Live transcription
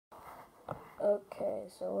Okay,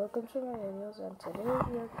 so welcome to my videos, and today we are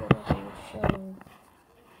going to be showing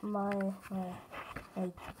my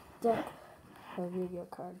deck of Yu-Gi-Oh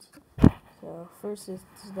cards. So first is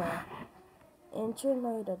the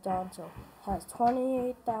Internodontal. Has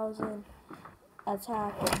 28,000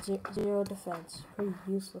 attack and 0 defense. Pretty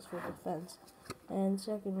useless for defense. And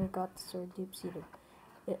second, we got the Sword Deep Seated.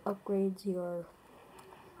 It upgrades your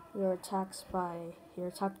attacks by your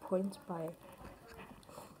attack points by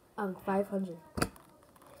 500.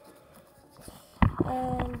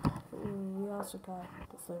 And we also got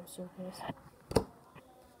the Flame Surface.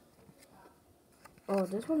 Oh,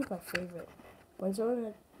 this one's my favorite. When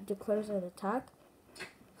someone declares an attack,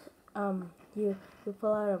 you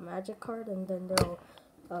pull out a magic card, and then they'll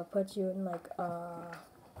put you in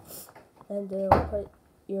and they'll put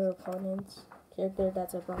your opponent's character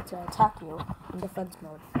that's about to attack you in defense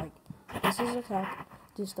mode. Like, this is attack,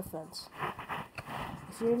 this defense.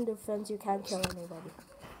 If you're in defense, you can't kill anybody.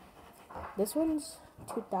 This one's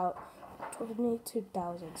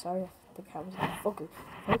 22,000. Sorry if the camera's not focus.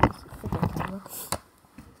 Freaking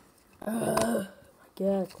camera.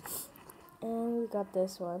 Good. And we got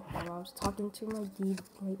this one. My mom's talking to my deed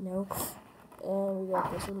right now. And we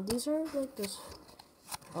got this one. These are like this.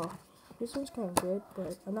 Oh, this one's kind of good,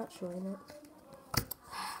 but I'm not showing it.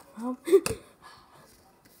 Mom.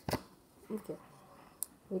 Okay.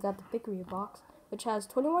 We got the Bickery box, which has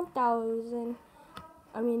 21,000.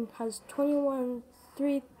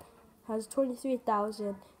 Has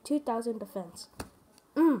 23,000, 2,000 defense.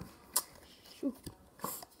 Shoot.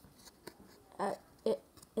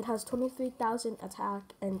 It has 23,000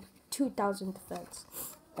 attack and 2,000 defense.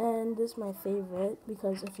 And this is my favorite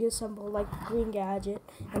because if you assemble like the green gadget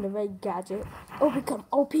and the red gadget, it'll become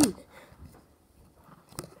OP.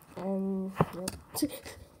 And yep.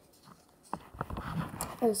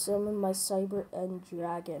 I summon my Cyber End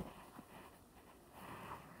Dragon.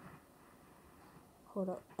 Hold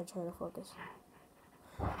up, I'm trying to focus.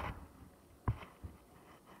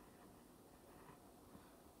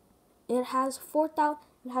 It has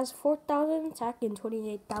 4,000 attack and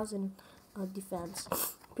 28,000 defense.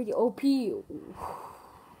 Pretty OP. Ooh,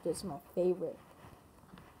 this is my favorite.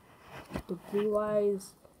 The Blue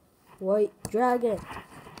Eyes White Dragon.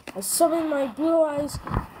 I summon my Blue Eyes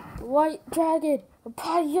White Dragon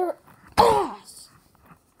upon your ass.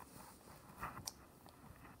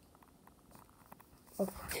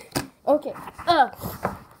 Okay.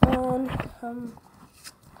 And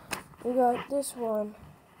we got this one.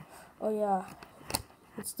 Oh yeah,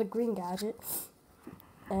 it's the green gadget,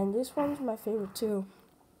 and this one's my favorite too.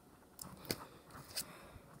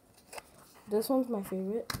 This one's my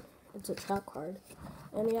favorite. It's a trap card,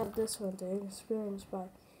 and we have this one to experience by.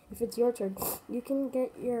 If it's your turn, you can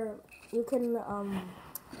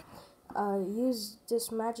use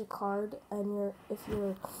this magic card, and if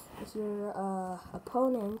your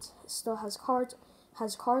opponent still has cards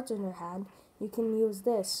in their hand, you can use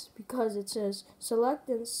this because it says select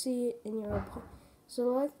and see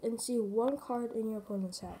one card in your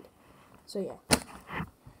opponent's hand. So yeah,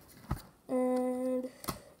 and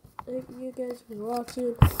thank you guys for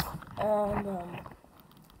watching, and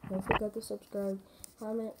don't forget to subscribe,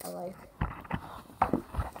 comment, and like.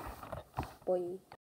 Boy.